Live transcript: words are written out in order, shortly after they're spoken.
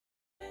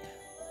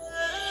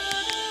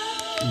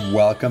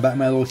Welcome back,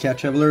 my little cat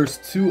travelers,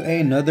 to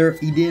another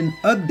Eden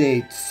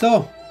update.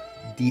 So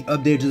the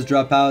update just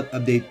dropped out,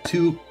 update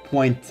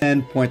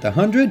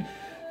 2.10.100.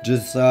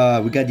 Just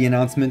we got the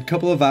announcement a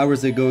couple of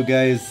hours ago,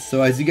 guys.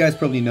 So as you guys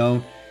probably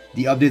know,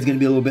 the update is going to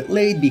be a little bit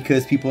late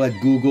because people at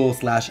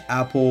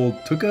Google/Apple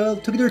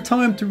took their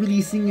time to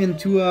releasing and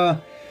to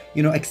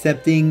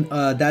accepting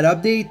that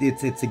update.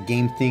 It's a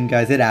game thing,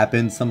 guys. It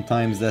happens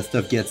sometimes. That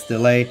stuff gets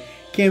delayed.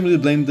 Can't really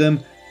blame them.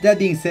 That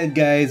being said,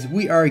 guys,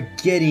 we are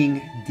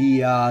getting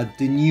the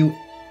new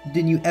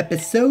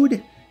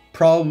episode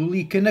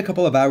probably in a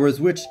couple of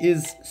hours, which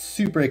is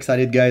super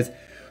excited, guys.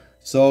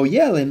 So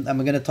yeah,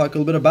 I'm gonna talk a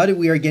little bit about it.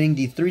 We are getting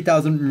the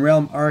 3000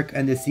 Realm Arc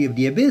and the Sea of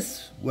the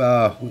Abyss,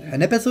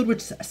 an episode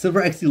which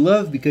Silver actually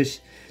loved because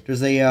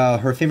there's a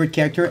her favorite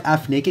character,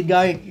 half naked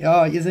guy,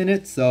 is in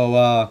it.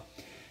 So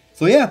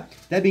yeah,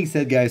 that being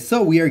said, guys,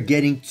 so we are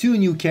getting two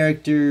new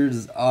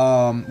characters.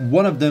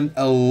 One of them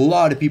a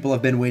lot of people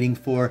have been waiting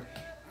for.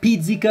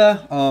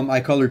 Pizzica,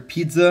 I call her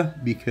Pizza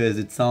because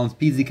it sounds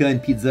Pizzica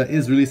and Pizza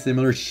is really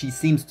similar. She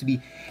seems to be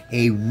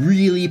a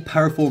really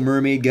powerful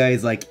mermaid,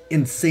 guys, like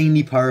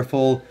insanely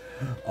powerful.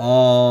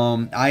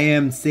 I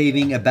am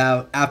saving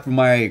about half of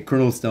my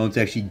Chrono Stone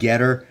to actually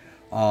get her.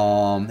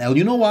 Now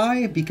you know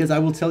why? Because I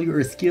will tell you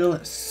her skill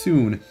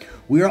soon.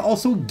 We are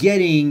also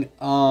getting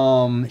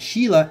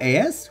Sheila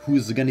AS,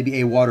 who's going to be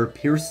a Water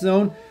Pierce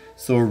Zone.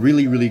 So a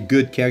really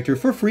good character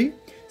for free.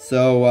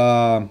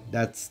 So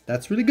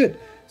that's really good.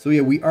 So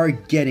yeah, we are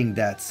getting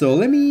that. So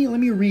let me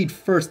read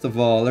first of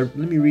all. Let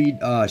me read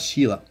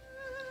Sheila.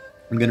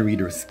 I'm gonna read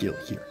her skill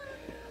here.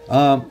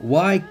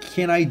 Why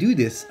can I do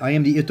this? I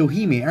am the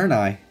Otohime, aren't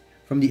I?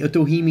 From the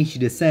Otohime she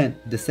descend,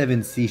 the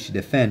 7th sea she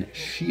defend.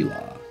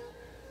 Sheila.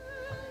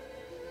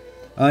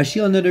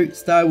 Sheila another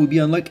style will be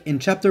unlocked in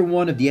chapter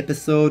 1 of the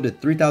episode, the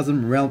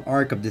 3000 Realm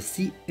Arc of the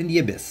Sea in the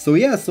Abyss. So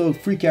yeah, so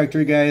free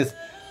character, guys.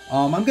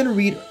 I'm gonna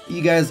read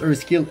you guys her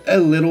skill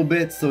a little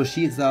bit. So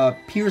she's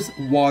Pierce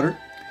Water.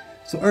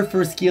 So her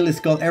first skill is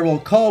called Aerial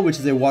Call, which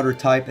is a water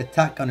type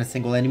attack on a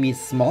single enemy.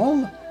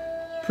 Small,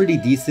 pretty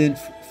decent.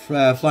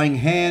 Flying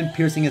Hand,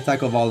 piercing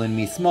attack of all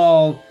enemies.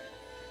 Small.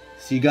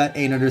 So you got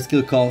another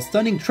skill called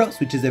Stunning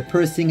Thrust, which is a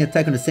piercing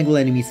attack on a single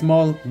enemy.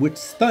 Small, with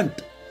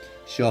stunt.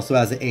 She also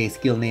has a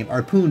skill named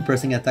Harpoon,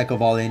 piercing attack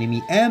of all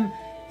enemy. M,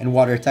 and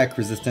water attack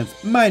resistance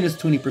minus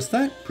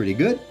 20%. Pretty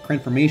good.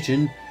 Current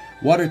formation,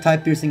 water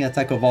type piercing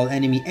attack of all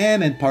enemy.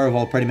 M, and power of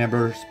all party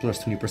members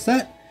plus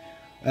 20%.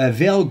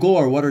 Veil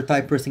Gore, water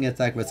type piercing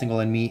attack with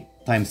single enemy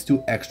times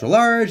 2 extra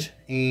large.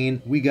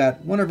 And we got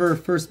one of her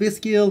first base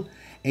skill,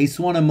 a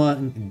Swan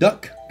Among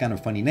Duck, kind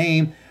of funny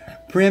name.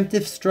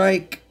 Preemptive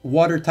Strike,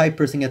 water type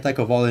piercing attack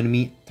of all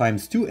enemy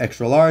times 2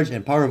 extra large,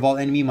 and power of all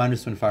enemy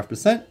minus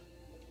 25%.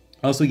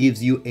 Also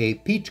gives you a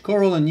Peach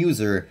Coral on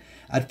user.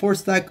 At 4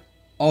 stack,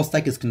 all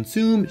stack is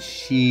consumed.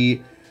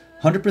 She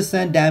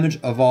 100% damage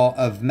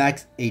of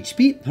max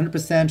HP,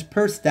 100%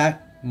 per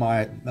stack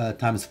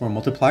times 4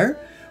 multiplier.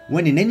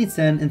 When in any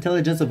stand,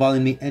 intelligence of all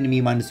enemy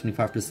minus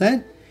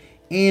 25%.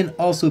 And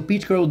also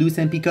Peach Coral reduce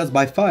MP cost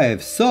by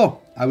 5. So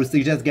I would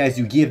suggest, guys,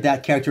 you give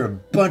that character a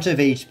bunch of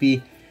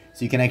HP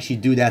so you can actually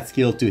do that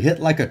skill to hit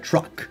like a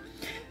truck.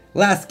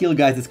 Last skill,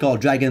 guys, is called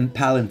Dragon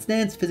Paladin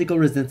Stance. Physical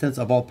resistance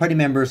of all party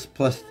members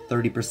plus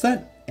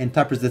 30%. And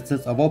type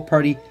resistance of all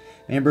party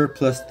member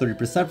plus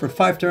 30% for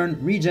 5 turn.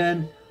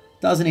 Regen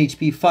 1000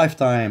 HP 5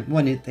 times.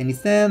 When in any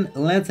stand,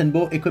 lance and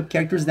bow equipped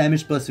characters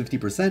damage plus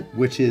 50%,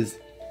 which is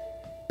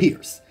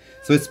Pierce.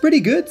 So it's pretty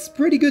good. It's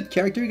pretty good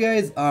character,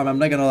 guys. I'm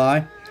not gonna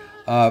lie,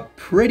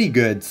 pretty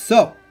good.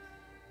 So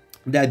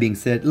that being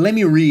said, let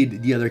me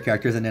read the other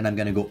characters and then I'm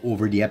gonna go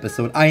over the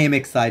episode. I am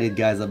excited,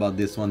 guys, about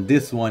this one.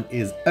 This one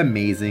is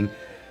amazing.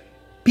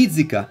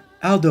 Pizzica,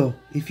 Aldo,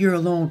 if you're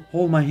alone,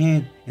 hold my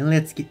hand and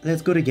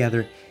let's go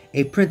together.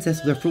 A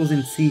princess of the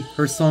frozen sea,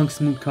 her song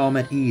smooth, calm,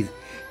 at ease.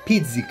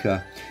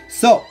 Pizzica.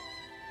 So,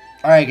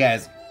 all right,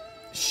 guys.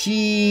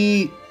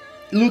 She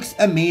looks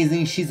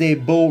amazing. She's a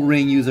bow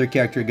ring user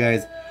character,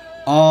 guys.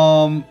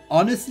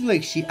 Honestly,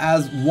 like, she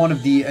has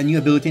a new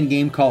ability in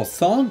game called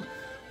Song,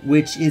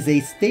 which is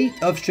a state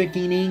of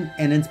strengthening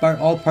and inspire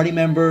all party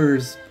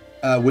members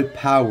with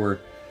power.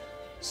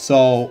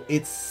 So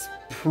it's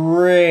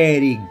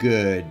pretty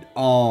good.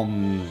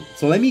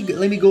 So let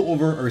me go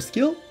over her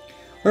skill.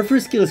 Her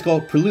first skill is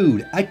called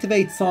Prelude.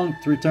 Activate Song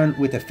to return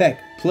with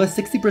effect, plus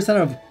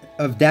 60%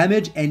 of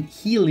damage and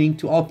healing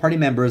to all party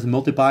members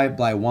multiplied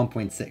by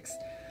 1.6.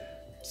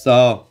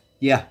 So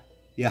yeah,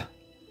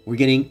 we're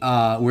getting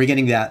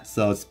that,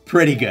 so it's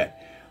pretty good.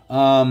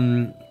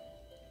 Her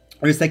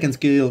second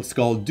skill is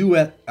called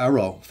Duet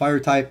Arrow. Fire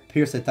type,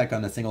 pierce attack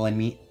on a single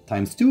enemy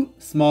times 2,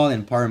 small,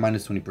 and power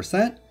minus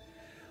 20%.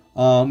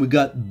 We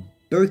got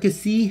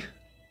Berkasi,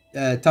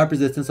 type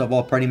resistance of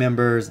all party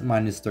members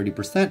minus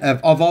 30%,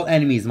 of all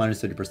enemies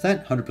minus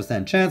 30%,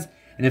 100% chance,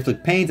 and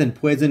inflict pains and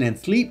poison and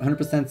sleep,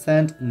 100%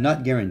 scent,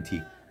 not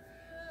guarantee.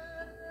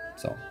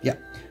 So yeah.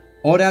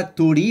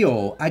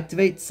 Oratorio,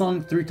 activate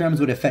song 3 times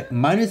with effect,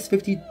 minus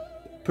 50%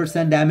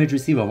 damage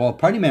received of all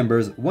party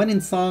members. When in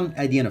song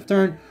at the end of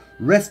turn,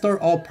 restore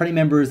all party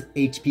members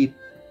HP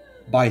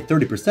by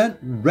 30%,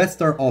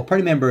 restore all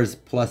party members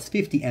plus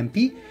 50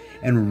 MP,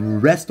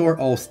 and restore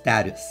all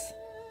status.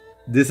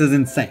 This is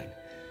insane.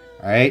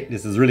 Alright,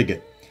 this is really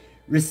good.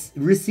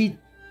 Recitative.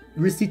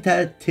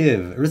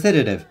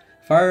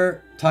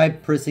 Fire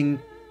type piercing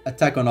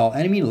attack on all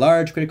enemy,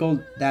 large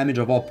critical damage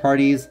of all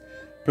parties,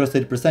 plus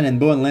 30%, and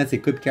bow and lance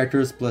equipped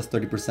characters plus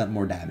 30%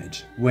 more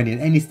damage. When in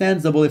any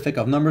stance, double effect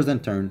of numbers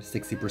and turn,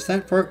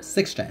 60% for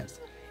 6 chance.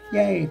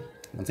 Yay!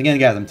 Once again,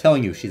 guys, I'm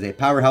telling you, she's a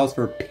powerhouse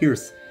for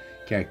Pierce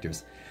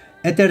characters.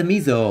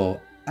 Etermizo.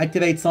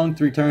 Activate song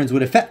 3 turns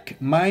with effect.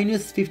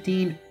 Minus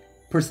 15%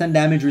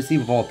 damage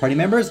received of all party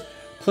members,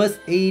 plus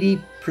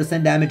 80%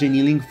 damage and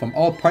healing from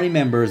all party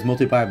members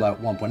multiplied by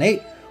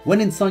 1.8.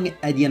 When in song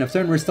at the end of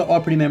turn, restore all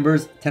party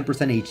members 10%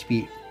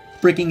 HP.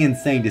 Freaking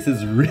insane. This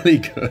is really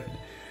good.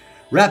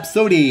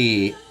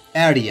 Rhapsody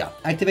area.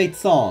 Activate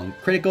song.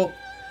 Critical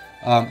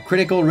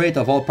rate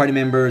of all party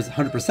members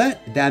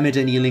 100%. Damage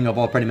and healing of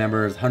all party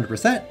members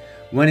 100%.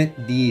 When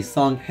the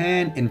song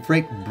hand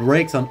inflict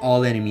breaks on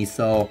all enemies.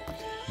 So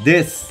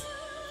this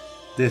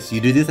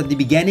you do this at the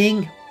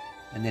beginning,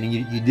 and then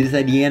you do this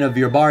at the end of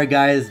your bar,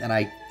 guys. And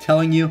I'm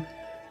telling you,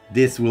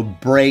 this will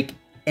break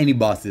any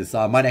bosses. So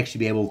I might actually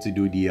be able to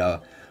do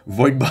the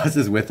void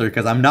bosses with her,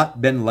 because I've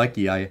not been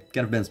lucky. I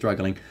kind of been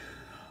struggling.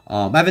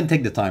 I haven't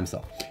taken the time.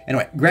 So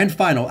anyway, grand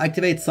final.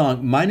 Activate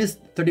song. Minus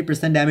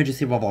 30% damage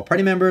received of all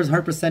party members,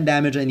 100%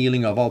 damage and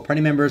healing of all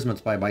party members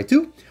multiplied by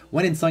 2.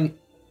 When in song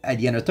at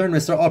the end of turn,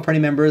 restore all party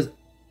members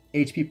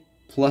HP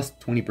plus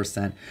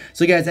 20%.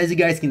 So guys, as you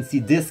guys can see,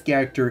 this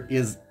character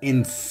is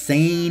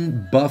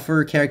insane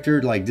buffer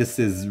character. Like, this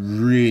is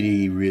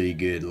really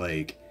good.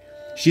 Like,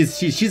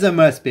 she's a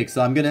must pick.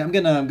 So I'm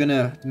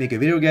gonna make a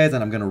video, guys,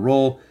 and I'm gonna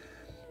roll.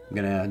 I'm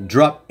gonna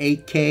drop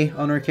 8K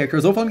on her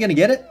characters. Hopefully I'm gonna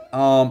get it.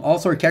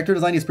 Also, her character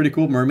design is pretty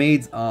cool.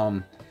 Mermaids,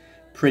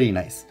 pretty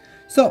nice.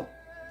 So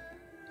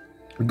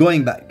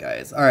going back,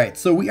 guys. All right,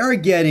 so we are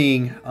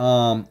getting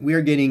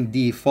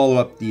the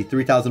follow-up, the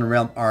 3000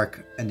 Realm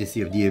arc and the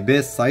Sea of the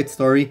Abyss side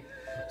story.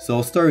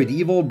 So story: the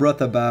evil brought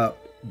about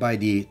by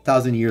the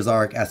 1000 years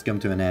arc has come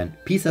to an end.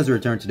 Peace has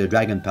returned to the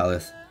Dragon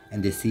Palace,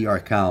 and the sea are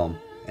calm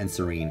and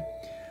serene.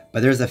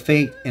 But there's a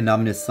faint and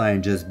ominous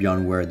sign just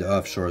beyond where the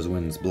offshore's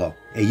winds blow.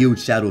 A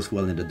huge shadow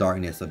swell in the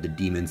darkness of the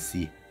demon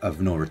sea of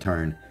no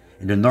return.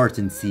 In the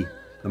northern sea,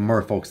 the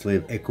merfolks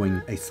live,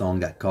 echoing a song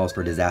that calls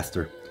for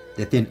disaster.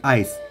 The thin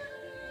ice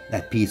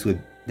that peace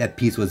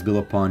was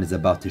built upon is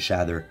about to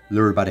shatter.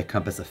 Lured by the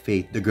compass of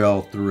fate, the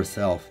girl threw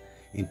herself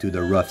into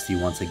the rough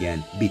sea once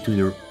again. Between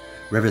the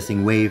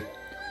reversing wave,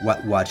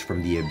 what watched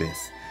from the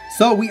abyss.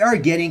 So we are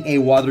getting a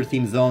water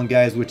themed zone,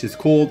 guys, which is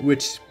cold,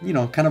 which, you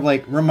know, kind of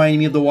like reminding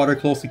me of the water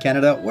close to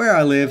Canada where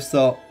I live.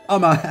 So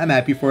I'm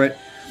happy for it.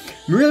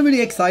 I'm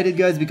really excited,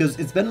 guys, because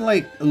it's been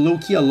like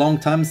low-key a long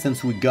time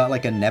since we got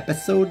like an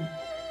episode.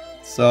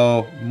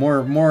 So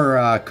more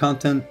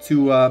content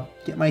to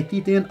get my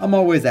teeth in. I'm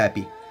always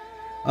happy.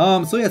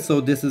 So yeah, so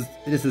this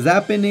is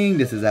happening.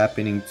 This is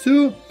happening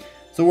too.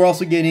 So we're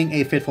also getting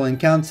a Fateful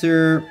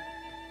Encounter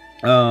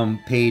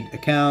paid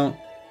account,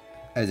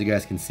 as you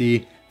guys can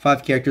see.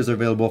 5 characters are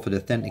available for the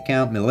 10th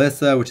account.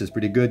 Melissa, which is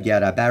pretty good.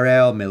 Yara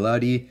Barrel,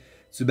 Melody,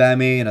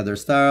 Tsubame, another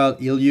style.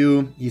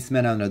 Ilyu,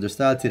 Eastman, another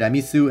style.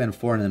 Tiramisu, and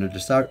 4, another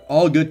style.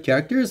 All good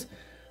characters.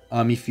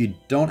 If you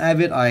don't have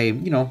it,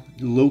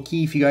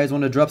 low-key, if you guys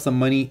want to drop some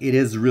money, it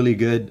is really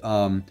good.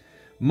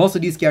 Most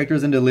of these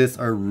characters in the list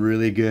are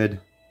really good.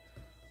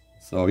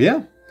 So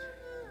yeah.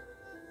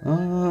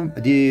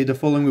 The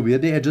following will be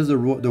they adjust the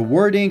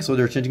wording, so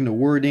they're changing the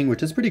wording,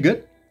 which is pretty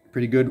good.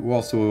 We're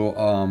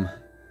also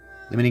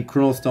limiting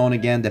Chrono Stone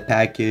again, the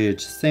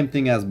package, same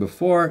thing as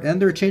before, and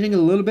they're changing a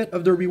little bit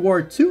of the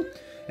reward too.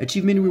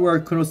 Achievement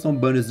reward Chrono Stone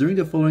bonus. During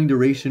the following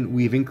duration,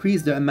 we've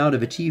increased the amount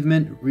of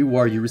achievement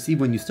reward you receive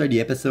when you start the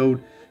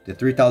episode, the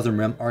 3000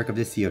 Realm Arc of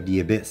the Sea of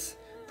the Abyss,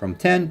 from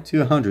 10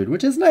 to 100,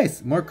 which is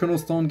nice. More Chrono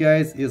Stone,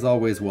 guys, is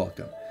always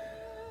welcome.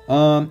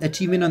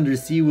 Achievement under the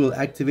sea will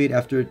activate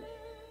after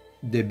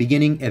the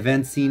beginning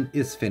event scene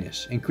is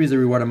finished. Increase the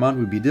reward amount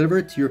will be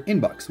delivered to your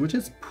inbox, which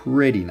is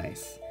pretty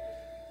nice.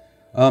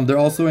 They're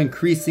also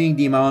increasing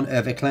the amount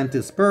of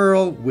Atlantis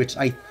Pearl, which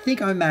I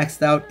think I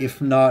maxed out. If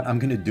not, I'm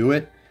gonna do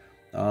it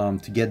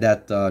to get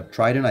that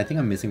trident. I think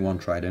I'm missing one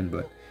trident,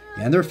 but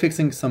yeah, and they're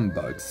fixing some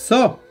bugs.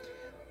 So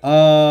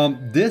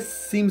this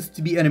seems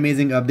to be an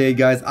amazing update,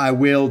 guys. I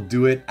will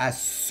do it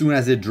as soon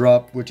as it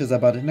drops, which is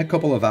about in a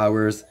couple of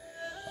hours.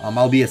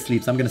 I'll be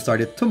asleep, so I'm gonna start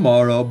it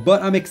tomorrow,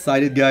 but I'm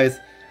excited, guys.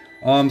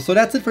 So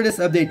that's it for this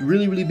update.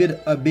 Really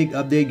a big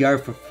update,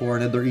 guys, for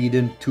another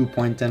Eden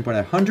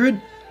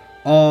 2.10.100.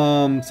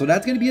 So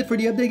that's gonna be it for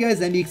the update, guys.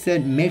 That being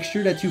said, make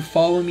sure that you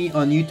follow me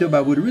on YouTube. I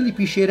would really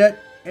appreciate it,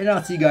 and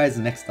I'll see you guys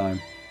next time.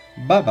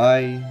 Bye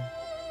bye.